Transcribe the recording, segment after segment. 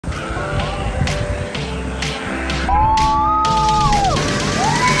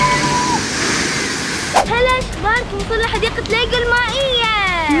نوصل لحديقة ليجو المائية.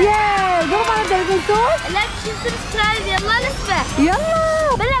 ياي قبل ما نبدأ نسوي لا تنسوا سبسكرايب. يلا نسبح.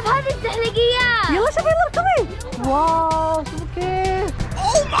 يلا بنلعب هذه الزحليقيات. يلا شوفي يلا اركبي. واو شوفوا كيف.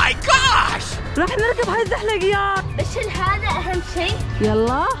 اوه ماي جاش. راح نركب هاي الزحليقيات. بشيل هذا أهم شيء.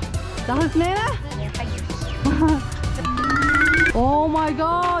 يلا تاخذ اثنينه. اوه ماي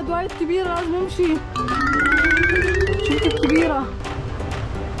جاد وايد كبيرة لازم نمشي. شوفي كيف كبيرة.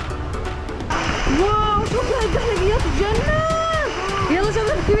 واو شوفي هاي الزحليقيات جنة. يلا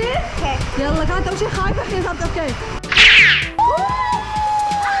شوفي كبير. يلا كانت اول شيء خايفة الحين صارت اوكي.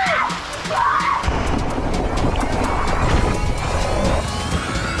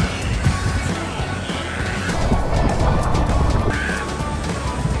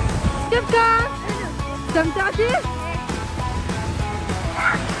 كيف كان؟ استمتعتي؟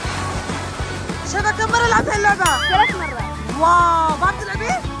 شباب كم مرة لعبت هاللعبة؟ 3 مرات. واو ما بتلعبي؟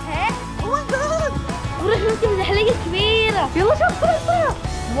 ايه. اوه ماي جاد. ونروح نركب زحليقة كبيرة. يلا شوف بسرعة.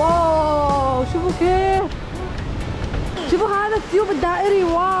 واو شوفوا كيف. شوفوا هذا التيوب الدائري.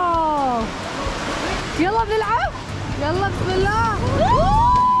 واو يلا بنلعب. يلا بسم الله.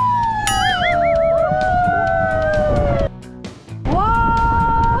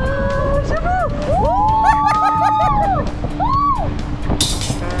 واو شوفوا.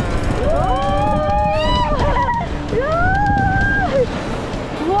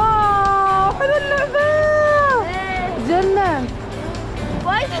 واو حلو اللعبة. جنة.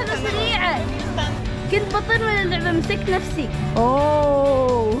 وايد حلوة سريعة. كنت بطير من اللعبة مسكت نفسي.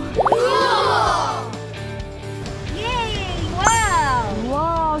 اوه ياي واو.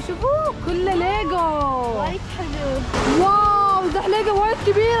 واو شوفوا كله ليجو. وايد حلو. واو زحليقة وايد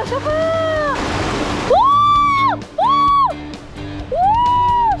كبيرة شوفوا.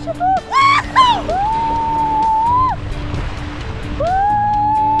 شوفوا.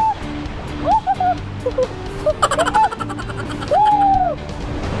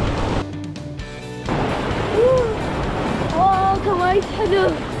 واو كان وايد حلو.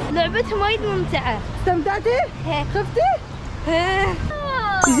 لعبتهم وايد ممتعة. استمتعتي؟ خفتي؟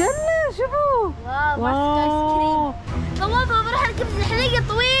 جنة شوفوا. واو ماسك ايس كريم. طوابة بروح اركب زحليقة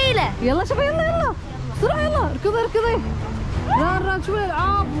طويلة. يلا شوفي يلا بسرعة يلا اركضي. ران شوفوا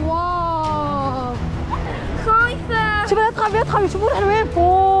الالعاب. واو خايفة. شوفي لا تخافي شوفوا احنا وين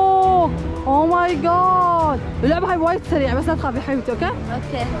فوق. اوه ماي جاد اللعبة هاي وايد سريعة بس لا تخافي يا حبيبتي اوكي؟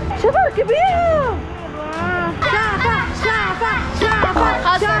 اوكي. شوفوا اركبيها. شافة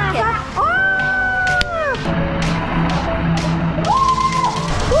خلاص اوكي.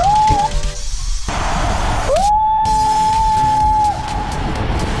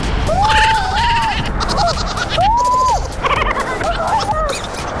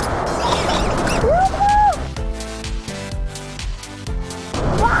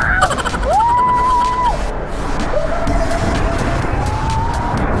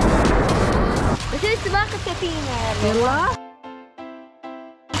 بس سباق السفينة. يلا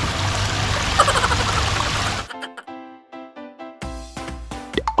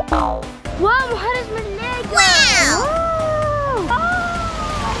واو مهرج من ليجو.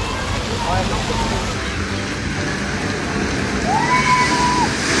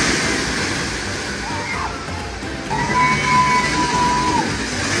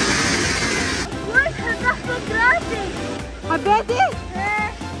 وايد حبيت راسي. حبيتي؟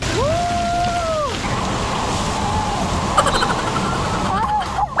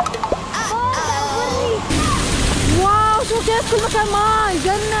 واو شوف كيف كل مكان ماي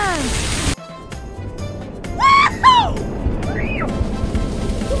جنن.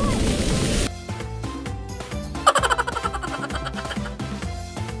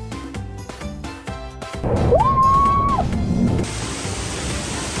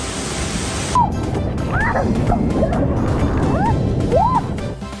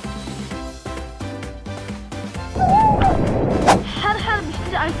 حر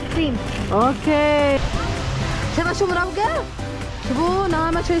بشتري ايس كريم. اوكي شوفوا شو مروقة. شوفوا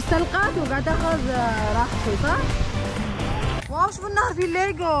نامت شوي استلقت وقاعدة تاخذ راحة شوي صح؟ واو شوفوا النهر فيه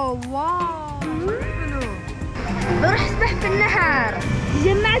ليجو. واو حلو. بروح اسبح في النهر.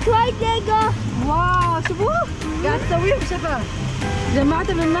 جمعت وايد ليجو. واو شوفوا قاعد تسويهم شفا.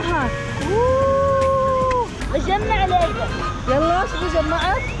 جمعت من النهر. بجمع ليجو. يلا شوفوا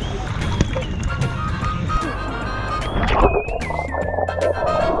جمعت.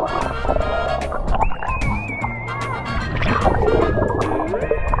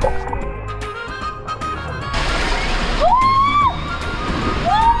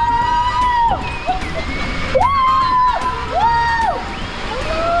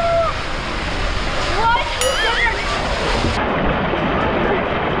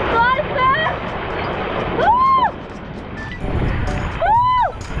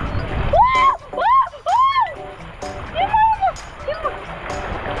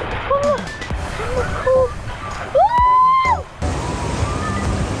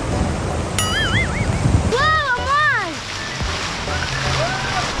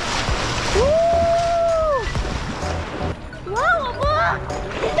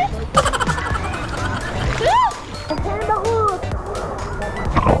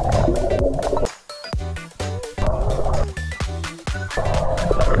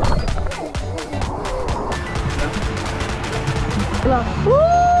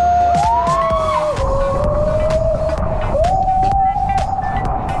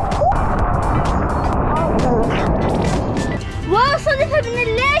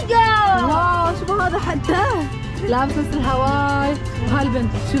 لابسه مثل الهواي.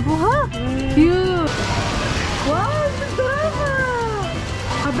 وهالبنت شوفوها كيوت. واو الزرافة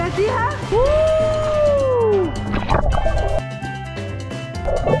حبيتيها؟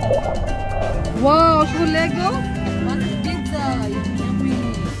 واو شوفوا الليجو بيتزا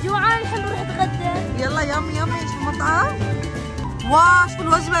يمي. جوعان الحين بروح اتغدى. يلا يمي يمي. شوفوا المطعم. واو شوفوا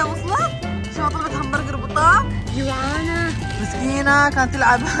الوجبة وصلت. شوفوا طلبت همبرجر بطاط. جوعانة مسكينة كانت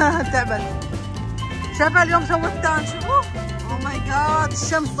تلعب تعبت. شايفة اليوم سوت تان. شوفوا اوه ماي جاد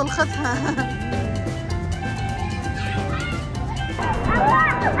الشمس طلختها.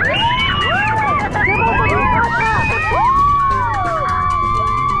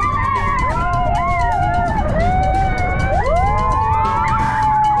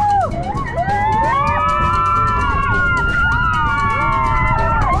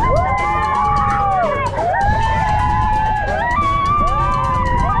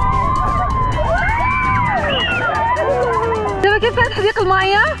 كيف كانت حديقة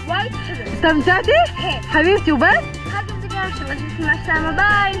المائية؟ وايد حلو. استمتعتي؟ حبيبتي وبس؟ هذا الفيديو ان شاء الله. مع السلامة.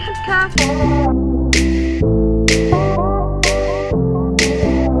 باي. نحبكم.